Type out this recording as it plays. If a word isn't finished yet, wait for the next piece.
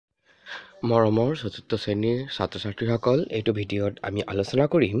মৰমৰ চতুৰ্থ শ্ৰেণীৰ ছাত্ৰ ছাত্ৰীসকল এইটো ভিডিঅ'ত আমি আলোচনা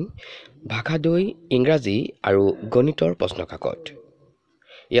কৰিম ভাষা 2 ইংৰাজী আৰু গণিতৰ প্ৰশ্নকাকত।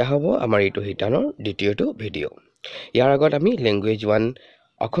 ইয়া হ'ব আমাৰ এইটো শিতানৰ দ্বিতীয়টো ভিডিঅ'। ইয়াৰ আগত আমি লেংগুৱেজ 1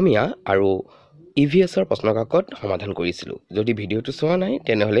 অসমীয়া আৰু ইভিএছৰ প্ৰশ্নকাকত সমাধান কৰিছিলোঁ। যদি ভিডিঅ'টো চোৱা নাই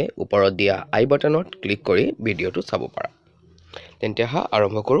তেনেহ'লে ওপৰত দিয়া আই বাটনত ক্লিক কৰি ভিডিঅ'টো চাব পাৰা। তেন্তে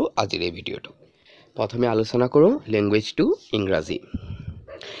আৰম্ভ কৰোঁ আজিৰ এই ভিডিঅ'টো। প্ৰথমে আলোচনা কৰোঁ লেংগুৱেজ 2 ইংৰাজী।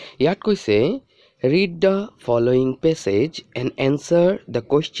 ইয়াত কৈছে read the following passage and answer the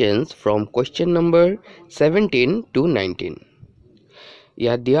questions from question number 17 to 19.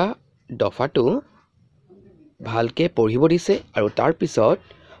 ইয়াত দিয়া দফাটো ভালকে পঢ়িব দিছে আৰু তাৰ পিছত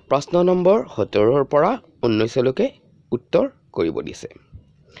প্ৰশ্ন নম্বৰ 17 পৰা 19 লৈকে উত্তৰ কৰিব দিছে।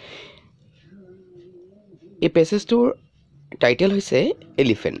 এই পেছেজটোৰ টাইটেল হৈছে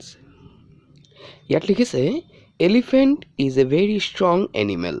এলিফেণ্টছ। ইয়াত লিখিছে Elephant is a very strong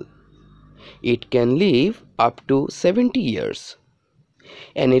animal. It can live up to 70 years.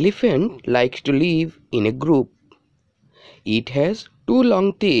 An elephant likes to live in a group. It has 2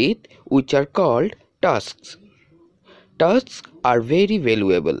 long teeth which are called tusks. Tusks are very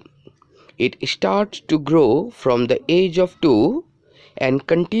valuable. It starts to grow from the age of 2 and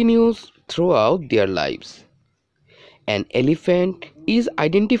continues throughout their lives. An elephant is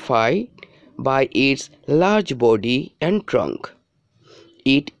identified by its large body and trunk.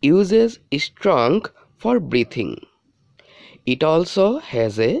 It uses its trunk for breathing. It also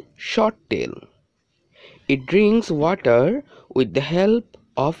has a short tail. It drinks water with the help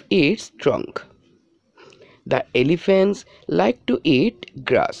of its trunk. The elephants like to eat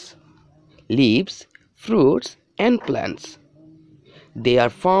grass, leaves, fruits, and plants. They are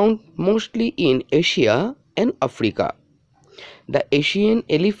found mostly in Asia and Africa. The Asian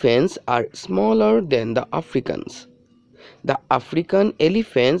elephants are smaller than the Africans. The African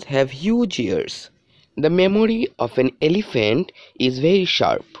elephants have huge ears. The memory of an elephant is very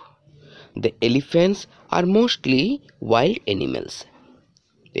sharp. The elephants are mostly wild animals.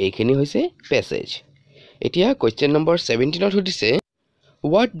 এইখিনি হৈছে passage. এতিয়া question number 17 ত সুধিছে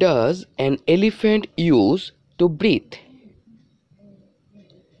What does an elephant use to breathe?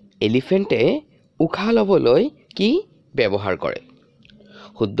 এলিফেণ্টে উশাহ ল'বলৈ কি ব্যৱহাৰ কৰে?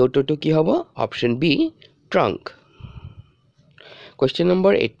 শুদ্ধ উত্তৰটো কি হ'ব? Option B trunk. Question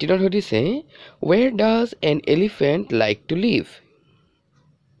number 18 ত সুধিছে Where does an elephant like to live?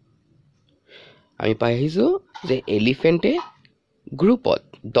 আমি পাই আহিছোঁ যে এলিফেণ্টে গ্ৰুপত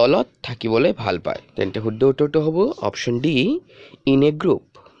দলত থাকিবলৈ ভাল পায়। তেন্তে শুদ্ধ উত্তৰটো হ'ব option D in a group.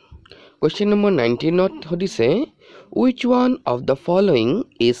 Question number 19 ত সুধিছে Which one of the following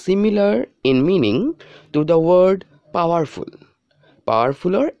is similar in meaning to the word powerful?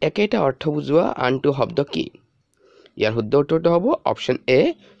 পাৱাৰফুলৰ একেটা অৰ্থ বুজোৱা আনটো শব্দ কি? ইয়াৰ শুদ্ধ উত্তৰটো হ'ব অপশ্যন এ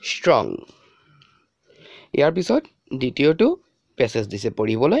ষ্ট্ৰং। ইয়াৰ পিছত দ্বিতীয়টো পেছেজ দিছে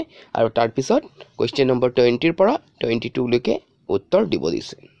পঢ়িবলৈ আৰু তাৰ পিছত কুৱেশ্যন নম্বৰ 20 পৰা 22 লৈকে উত্তৰ দিব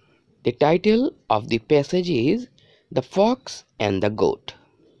দিছে। The title of the passage is The Fox and the Goat.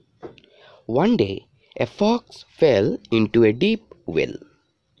 One day, a fox fell into a deep well.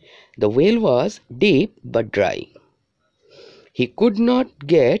 The well was deep but dry. He could not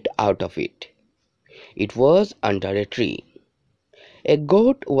get out of it. It was under a tree. A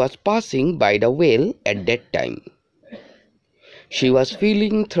goat was passing by the well at that time. She was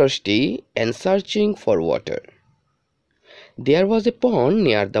feeling thirsty and searching for water. There was a pond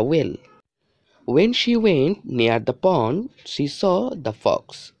near the well. When she went near the pond, she saw the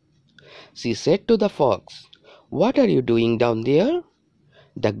fox. She said to the fox, What are you doing down there?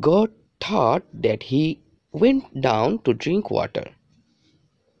 The goat thought that he went down to drink water.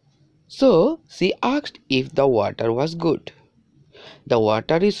 So she asked if the water was good. The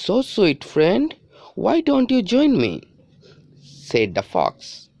water is so sweet, friend. Why don't you join me? Said the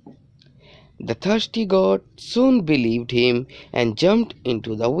fox. The thirsty goat soon believed him and jumped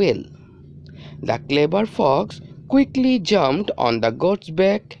into the well. The clever fox quickly jumped on the goat's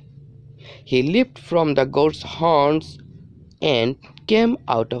back. He leaped from the goat's horns and came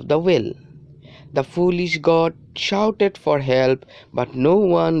out of the well. The foolish goat shouted for help, but no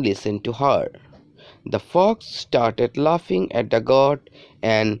one listened to her. The fox started laughing at the goat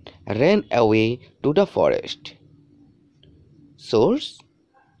and ran away to the forest. Source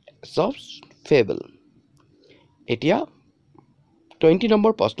Aesop's Fable. এতিয়া 20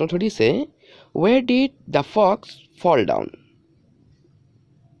 number প্ৰশ্ন সুধিছে Where did the fox fall down?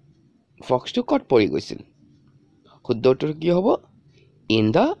 ফক্সটো ক'ত পৰি গৈছিল? শুদ্ধ উত্তৰ কি হ'ব? In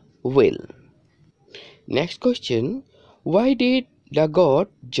the well. Next question, why did the goat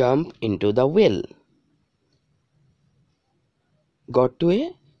jump into the well? গটটোৱে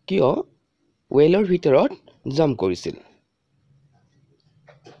কিয় ৱেলৰ ভিতৰত জাম্প কৰিছিল?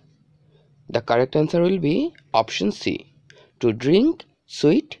 The correct answer will be option C, to drink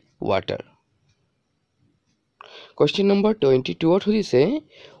sweet water. Question number 22 সুধিছে,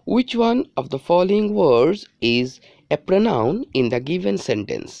 which one of the following words is a pronoun in the given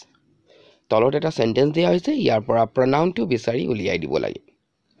sentence? তলত এটা sentence দিয়া হৈছে, ইয়াৰ পৰা pronounটো বিচাৰি উলিয়াই দিব লাগে।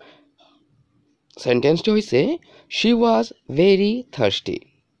 Sentence to হৈছে, she was very thirsty.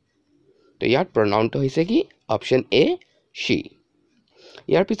 তো ইয়াত pronounটো হৈছে কি? Option A, she.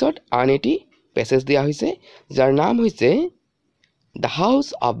 ইয়াৰ পিছত আন এটি passage দিয়া হৈছে, যাৰ নাম হৈছে The House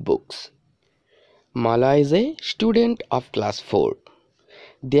of Books. Mala is a student of class 4.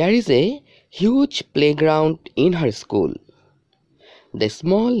 There is a huge playground in her school. The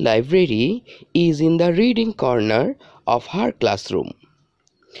small library is in the reading corner of her classroom.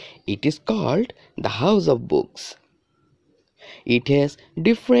 It is called the House of Books. It has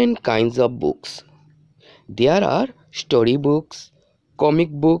different kinds of books. There are story books,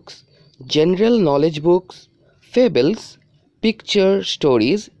 comic books, general knowledge books, fables, picture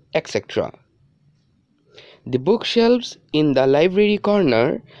stories, etc. The bookshelves in the library corner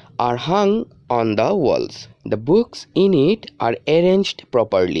are hung on the walls. The books in it are arranged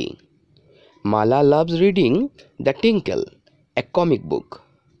properly. Mala loves reading The Tinkle, a comic book.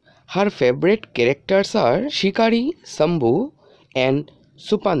 Her favorite characters are Shikari, Sambhu, and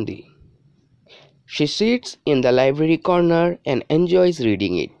Supandi. She sits in the library corner and enjoys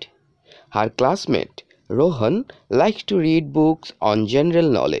reading it. Her classmate Rohan likes to read books on general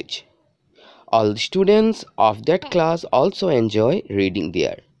knowledge. All the students of that class also enjoy reading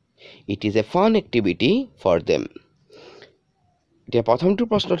there. It is a fun activity for them. The প্ৰথমটো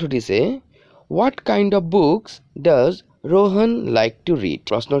প্ৰশ্ন সুধিছে, what kind of books does Rohan like to read?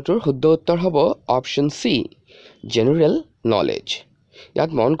 প্ৰশ্নটোৰ শুদ্ধ উত্তৰ হ'ব option C, general knowledge.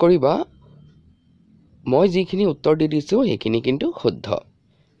 ইয়াত মন কৰিবা মই যিখিনি উত্তৰ দি দিছো সেইখিনি কিন্তু শুদ্ধ।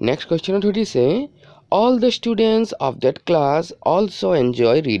 নেক্সট কোৱেশ্চনত সুধিছে, all the students of that class also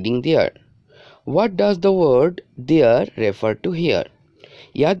enjoy reading there. What does the word there refer to here?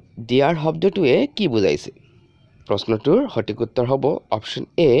 ইয়াত there শব্দটোৱে কি বুজাইছে? প্ৰশ্নটোৰ সঠিক উত্তৰ হ'ব option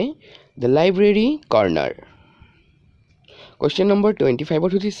A, the library corner. Question number 25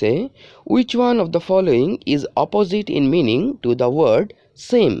 সুধিছে, which one of the following is opposite in meaning to the word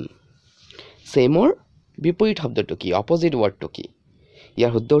same? Sameৰ বিপৰীত শব্দটো কি? Opposite wordটো কি?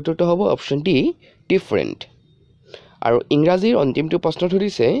 ইয়াৰ শুদ্ধ উত্তৰটো হ'ব option D, different. আৰু ইংৰাজীৰ অন্তিমটো প্ৰশ্ন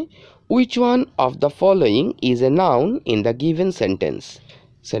সুধিছে, which one of the following is a noun in the given sentence?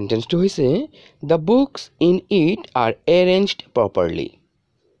 Sentenceটো হৈছে, the books in it are arranged properly.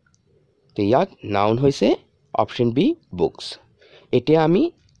 তো ইয়াত noun হৈছে option B, books. এতিয়া আমি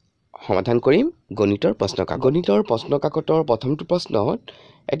সমাধান কৰিম গণিতৰ প্ৰশ্নকাকত। গণিতৰ প্ৰশ্নকাকতৰ প্ৰথমটো প্ৰশ্নত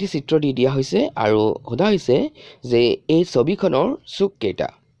এটি চিত্ৰ দি দিয়া হৈছে আৰু সোধা হৈছে যে এই ছবিখনৰ চুক কেইটা?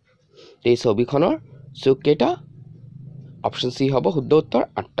 এই ছবিখনৰ চুক কেইটা? অপশ্যন চি হ'ব শুদ্ধ উত্তৰ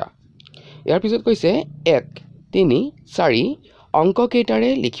 8টা। ইয়াৰ পিছত কৈছে 1, 3, 4 অংক কেইটাৰে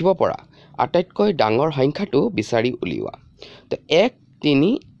লিখিব পৰা আটাইতকৈ ডাঙৰ সংখ্যাটো বিচাৰি উলিওৱা। তো 1,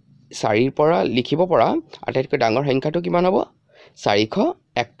 3, 4ৰ পৰা লিখিব পৰা আটাইতকৈ ডাঙৰ সংখ্যাটো কিমান হ'ব?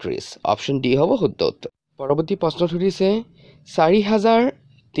 431। অপশ্যন ডি হ'ব শুদ্ধ উত্তৰ। পৰৱৰ্তী প্ৰশ্ন সুধিছে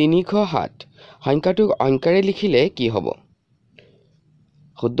 4307 সংখ্যাটোক অংকেৰে লিখিলে কি হ'ব?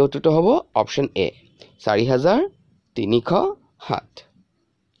 শুদ্ধ উত্তৰটো হ'ব অপশ্যন এ, 4307।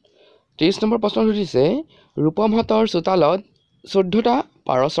 30 নম্বৰ প্ৰশ্ন সুধিছে ৰূপমহঁতৰ চোতালত 14টা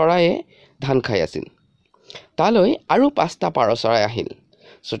পাৰ চৰায়ে ধান খাই আছিল। তালৈ আৰু 5টা পাৰ চৰাই আহিল।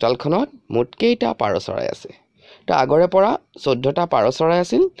 চোতালখনত মুঠ কেইটা পাৰ চৰাই আছে? তো আগৰে পৰা 14টা পাৰ চৰাই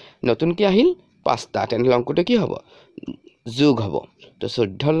আছিল, নতুনকৈ আহিল 5টা, তেনেহ'লে অংকটো কি হ'ব? যোগ হ'ব। তো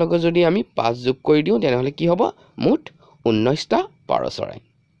 14ৰ লগত যদি আমি 5 যোগ কৰি দিওঁ তেনেহ'লে কি হ'ব? মুঠ 19টা পাৰ চৰাই।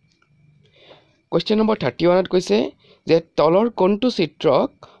 কুৱেশ্যন নম্বৰ 31ত কৈছে যে তলৰ কোনটো চিত্ৰক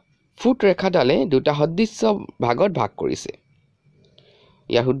ফুট ৰেখাডালে দুটা সদৃশ্য ভাগত ভাগ কৰিছে?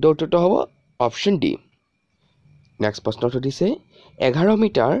 ইয়াৰ শুদ্ধ উত্তৰটো হ'ব অপশ্যন ডি। নেক্সট প্ৰশ্ন সুধিছে 11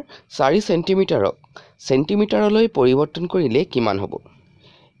 মিটাৰ 4 চেণ্টিমিটাৰক চেণ্টিমিটাৰলৈ পৰিৱৰ্তন কৰিলে কিমান হ'ব?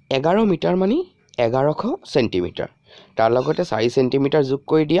 11 মিটাৰ মানে 1100 চেণ্টিমিটাৰ, তাৰ লগতে 4 চেণ্টিমিটাৰ যোগ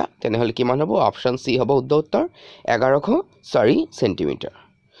কৰি দিয়া তেনেহ'লে কিমান হ'ব? অপশ্যন চি হ'ব শুদ্ধ উত্তৰ 1104 চেণ্টিমিটাৰ।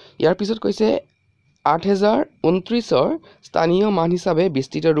 ইয়াৰ পিছত কৈছে 8029ৰ স্থানীয় মান হিচাপে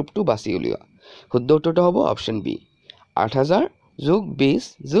বিস্তৃত ৰূপটো বাছি উলিওৱা। শুদ্ধ উত্তৰটো হ'ব অপশ্যন বি, 8000 যোগ 20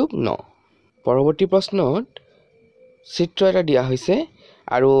 যোগ 9। পৰৱৰ্তী প্ৰশ্নত চিত্ৰ এটা দিয়া হৈছে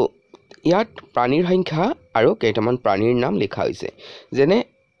আৰু ইয়াত প্ৰাণীৰ সংখ্যা আৰু কেইটামান প্ৰাণীৰ নাম লিখা হৈছে, যেনে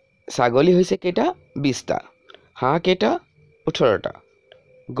ছাগলী হৈছে কেইটা? 20টা, হাঁহ কেইটা? 18টা,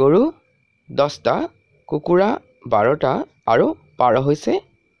 গৰু 10টা, কুকুৰা 12টা আৰু পাৰ হৈছে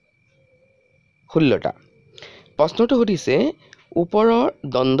 16টা। প্ৰশ্নটো সুধিছে ওপৰৰ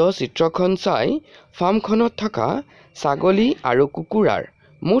দ্বন্দ্ব চিত্ৰখন চাই ফাৰ্মখনত থকা ছাগলী আৰু কুকুৰাৰ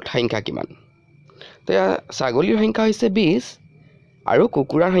মুঠ সংখ্যা কিমান? তো ছাগলীৰ সংখ্যা হৈছে 20 আৰু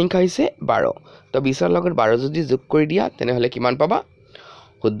কুকুৰাৰ সংখ্যা হৈছে 12। তো 20ৰ লগত 12 যদি যোগ কৰি দিয়া তেনেহ'লে কিমান পাবা?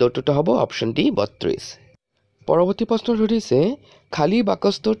 শুদ্ধ উত্তৰটো হ'ব অপশ্যন ডি 32। পৰৱৰ্তী প্ৰশ্নত সুধিছে খালী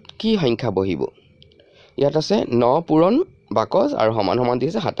বাকচটোত কি সংখ্যা বহিব? ইয়াত আছে 9 পূৰণ বাকচ আৰু সমান সমান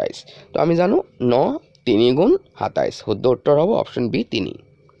দিছে 27। তো আমি জানো 9 3 গুণ 27। শুদ্ধ উত্তৰ হ'ব অপশ্যন বি 3।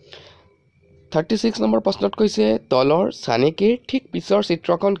 36 নম্বৰ প্ৰশ্নত কৈছে তলৰ চানেকিৰ ঠিক পিছৰ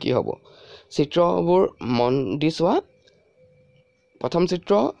চিত্ৰখন কি হ'ব? চিত্ৰবোৰ মন দি চোৱা। প্ৰথম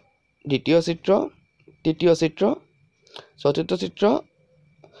চিত্ৰ, দ্বিতীয় চিত্ৰ, তৃতীয় চিত্ৰ, চতুৰ্থ চিত্ৰ।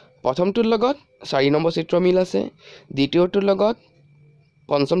 প্ৰথমটোৰ লগত 4 নম্বৰ চিত্ৰ মিল আছে, দ্বিতীয়টোৰ লগত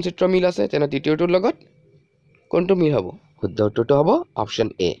পঞ্চম চিত্ৰ মিল আছে, তেনে তৃতীয়টোৰ লগত কোনটো মিল হ'ব? শুদ্ধ উত্তৰটো হ'ব অপশ্যন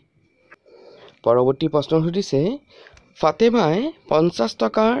এ। পৰৱৰ্তী প্ৰশ্ন সুধিছে ফাতেমাই 50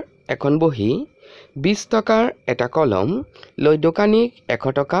 টকাৰ এখন বহী, 20 টকাৰ এটা কলম লৈ দোকানীক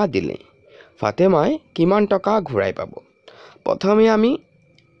 100 টকা দিলে। ফাতেমাই কিমান টকা ঘূৰাই পাব? প্ৰথমে আমি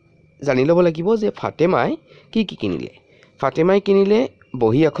জানি ল'ব লাগিব যে ফাতেমাই কি কি কিনিলে। ফাতেমাই কিনিলে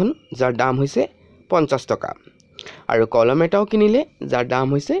বহী এখন যাৰ দাম হৈছে 50 টকা আৰু কলম এটাও কিনিলে যাৰ দাম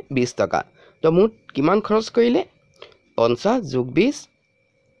হৈছে 20 টকা। তো মুঠ কিমান খৰচ কৰিলে? 50 যোগ 20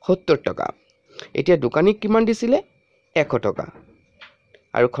 70 টকা। এতিয়া দোকানীক কিমান দিছিলে? 100 টকা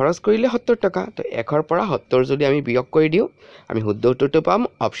আৰু খৰচ কৰিলে 70 টকা। তো 100ৰ পৰা 70 যদি আমি বিয়োগ কৰি দিওঁ আমি শুদ্ধ উত্তৰটো পাম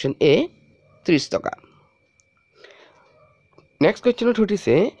অপশ্যন এ 30 টকা। নেক্সট কুৱেশ্যনত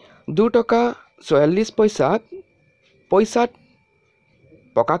সুধিছে 2 টকা 44 পইচাত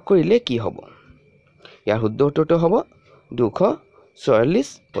প্ৰকাশ কৰিলে কি হ'ব? ইয়াৰ শুদ্ধ উত্তৰটো হ'ব 244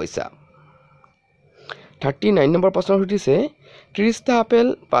 পইচা। 39 নম্বৰ প্ৰশ্ন সুধিছে 30টা আপেল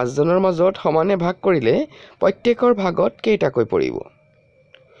 5জনৰ মাজত সমানে ভাগ কৰিলে প্ৰত্যেকৰ ভাগত কেইটাকৈ পৰিব?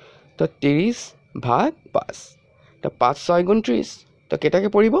 তো 30 ভাগ 5। তো 5 6 গুণ 30। তো কেইটাকৈ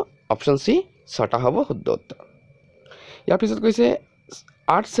পৰিব? অপশ্যন চি 6টা হ'ব শুদ্ধ উত্তৰ। ইয়াৰ পিছত কৈছে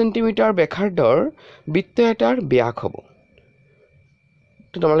 8 চেণ্টিমিটাৰ ব্যাসাৰ্ধৰ বৃত্ত এটাৰ ব্যাস হ'ব।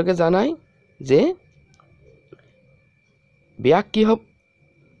 তো তোমালোকে জানাই যে ব্যাস কি হ'ব?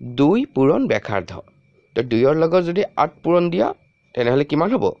 2 পূৰণ ব্যাসাৰ্ধ। তো 2ৰ লগত যদি 8 পূৰণ দিয়া তেনেহ'লে কিমান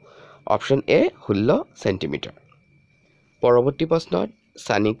হ'ব? Option A 16 centimetre. পৰৱৰ্তী প্ৰশ্নত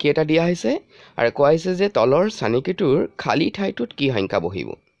চানেকি এটা দিয়া হৈছে আৰু কোৱা হৈছে যে তলৰ চানেকিটোৰ খালী ঠাইটোত কি সংখ্যা বহিব?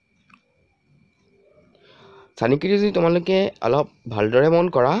 চানেকিটো যদি তোমালোকে অলপ ভালদৰে মন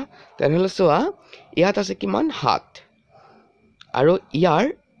কৰা তেনেহ'লে চোৱা ইয়াত আছে কিমান? 7 আৰু ইয়াৰ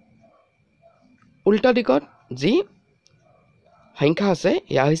উল্টা দিশত যি সংখ্যা আছে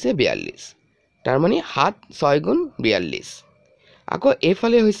এয়া হৈছে 42। তাৰমানে 7 6 গুণ 42। আকৌ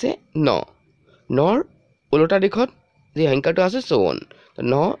এইফালে হৈছে 9। 9ৰ উল্টা দিশত যি সংখ্যাটো আছে 54।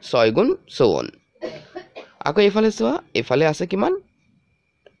 9 6 গুণ 54। আকৌ এইফালে চোৱা, এইফালে আছে কিমান?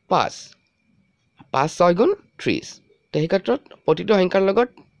 5। 5 6 গুণ 30। তো সেই ক্ষেত্ৰত প্ৰতিটো সংখ্যাৰ লগত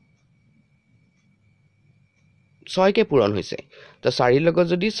 6কে পূৰণ হৈছে। তো 4ৰ লগত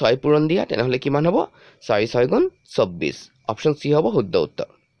যদি 6 পূৰণ দিয়া তেনেহ'লে কিমান হ'ব? 4 6 গুণ 24। অপশ্যন চি হ'ব শুদ্ধ উত্তৰ।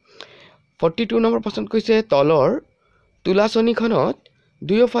 42 নম্বৰ প্ৰশ্নত কৈছে তলৰ তোলাচনীখনত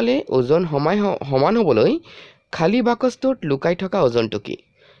দুয়োফালে ওজন সমান হ'বলৈ খালী বাকচটোত লুকাই থকা ওজনটো কি?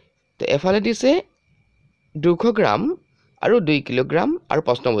 তো এফালে দিছে 200 গ্ৰাম আৰু 2 কিলোগ্ৰাম আৰু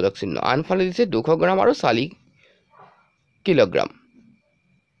প্ৰশ্নবোধক চিহ্ন, আনফালে দিছে 200 গ্ৰাম আৰু 4 কিলোগ্ৰাম।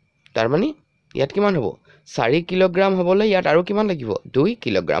 তাৰমানে ইয়াত কিমান হ'ব? 4 কিলোগ্ৰাম হ'বলৈ ইয়াত আৰু কিমান লাগিব? 2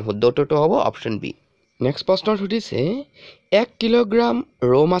 কিলোগ্ৰাম। শুদ্ধ উত্তৰটো হ'ব অপশ্যন বি। নেক্সট প্ৰশ্নত সুধিছে 1 কিলোগ্ৰাম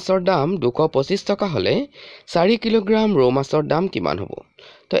ৰৌ মাছৰ দাম 225 টকা হ'লে 4 কিলোগ্ৰাম ৰৌ মাছৰ দাম কিমান হ'ব?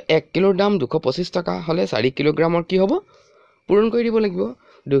 তো 1 কিলোৰ দাম 225 টকা হ'লে 4 কিলোগ্ৰামৰ কি হ'ব? পূৰণ কৰি দিব লাগিব।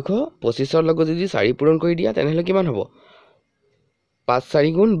 225ৰ লগত যদি 4 পূৰণ কৰি দিয়া তেনেহ'লে কিমান হ'ব? 5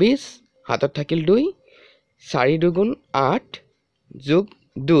 4 গুণ 20, হাতত থাকিল 2, 4 2 গুণ 8 যোগ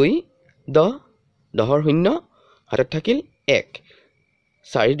 2 10, 10ৰ 0, হাতত থাকিল 1,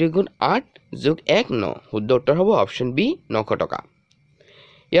 4 2 গুণ 8 যোগ 1 9। শুদ্ধ উত্তৰ হ'ব অপশ্যন বি 900 টকা।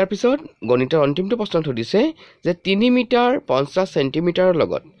 ইয়াৰ পিছত গণিতৰ অন্তিমটো প্ৰশ্ন সুধিছে যে 3 মিটাৰ 50 চেণ্টিমিটাৰৰ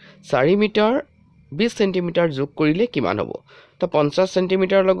লগত 4 মিটাৰ 20 চেণ্টিমিটাৰ যোগ কৰিলে কিমান হ'ব? তো 50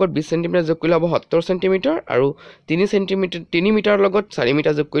 চেণ্টিমিটাৰৰ লগত 20 চেণ্টিমিটাৰ যোগ কৰিলে হ'ব 70 চেণ্টিমিটাৰ আৰু 3 মিটাৰৰ লগত 4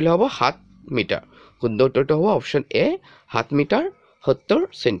 মিটাৰ যোগ কৰিলে হ'ব 7 মিটাৰ। শুদ্ধ উত্তৰটো হ'ব অপশ্যন এ 7 মিটাৰ 70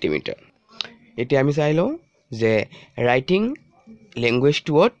 চেণ্টিমিটাৰ। এতিয়া আমি চাই লওঁ যে ৰাইটিং লেংগুৱেজ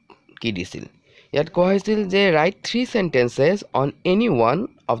 2ত কি দিছিল। ইয়াত কোৱা হৈছিল যে right 3 sentences on any one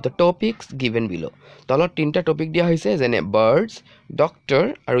of the topics given below. তলত 3টা টপিক দিয়া হৈছে যেনে birds, doctor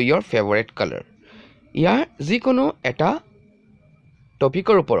আৰু your favorite color. ইয়াৰ যিকোনো এটা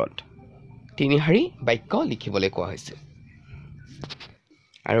টপিকৰ ওপৰত 3 শাৰী বাক্য লিখিবলৈ কোৱা হৈছে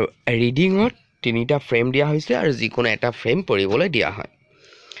আৰু ৰিডিঙত 3টা ফ্ৰেম দিয়া হৈছে আৰু যিকোনো এটা ফ্ৰেম পঢ়িবলৈ দিয়া হয়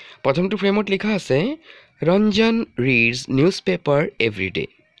প্ৰথমটো ফ্ৰেমত লিখা আছে Ranjan reads newspaper every day.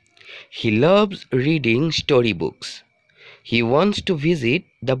 He loves reading storybooks. He wants to visit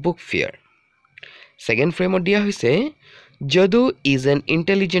the book fair. Second frame of dia hoise Jadu is an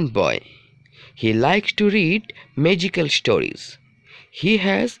intelligent boy. He likes to read magical stories. He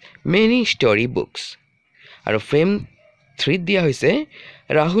has many storybooks. Aro frame 3 dia hoise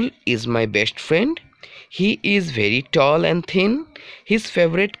Rahul is my best friend. He is very tall and thin. His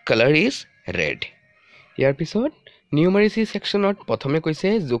favorite color is red. ইয়াৰ পিছত নিউমাৰেচি সেকশনত প্ৰথমে কৈছে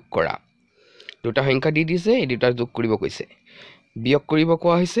যোগ কৰা দুটা সংখ্যা দি দিছে এই দুটা যোগ কৰিব কৈছে বিয়োগ কৰিব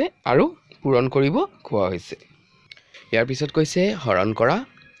কোৱা হৈছে আৰু পূৰণ কৰিব কোৱা হৈছে ইয়াৰ পিছত কৈছে হৰণ কৰা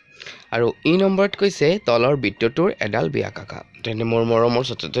আৰু ই নম্বৰত কৈছে তলৰ বৃত্তটোৰ এডাল বিয়াক আঁকা তেনে মোৰ মৰমৰ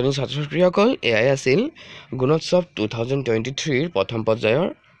ছাত্ৰ-ছাত্ৰীসকল এয়াই আছিল গুণোৎসৱ 2023 ৰ প্ৰথম পৰ্যায়ৰ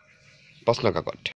প্ৰশ্ন কাকত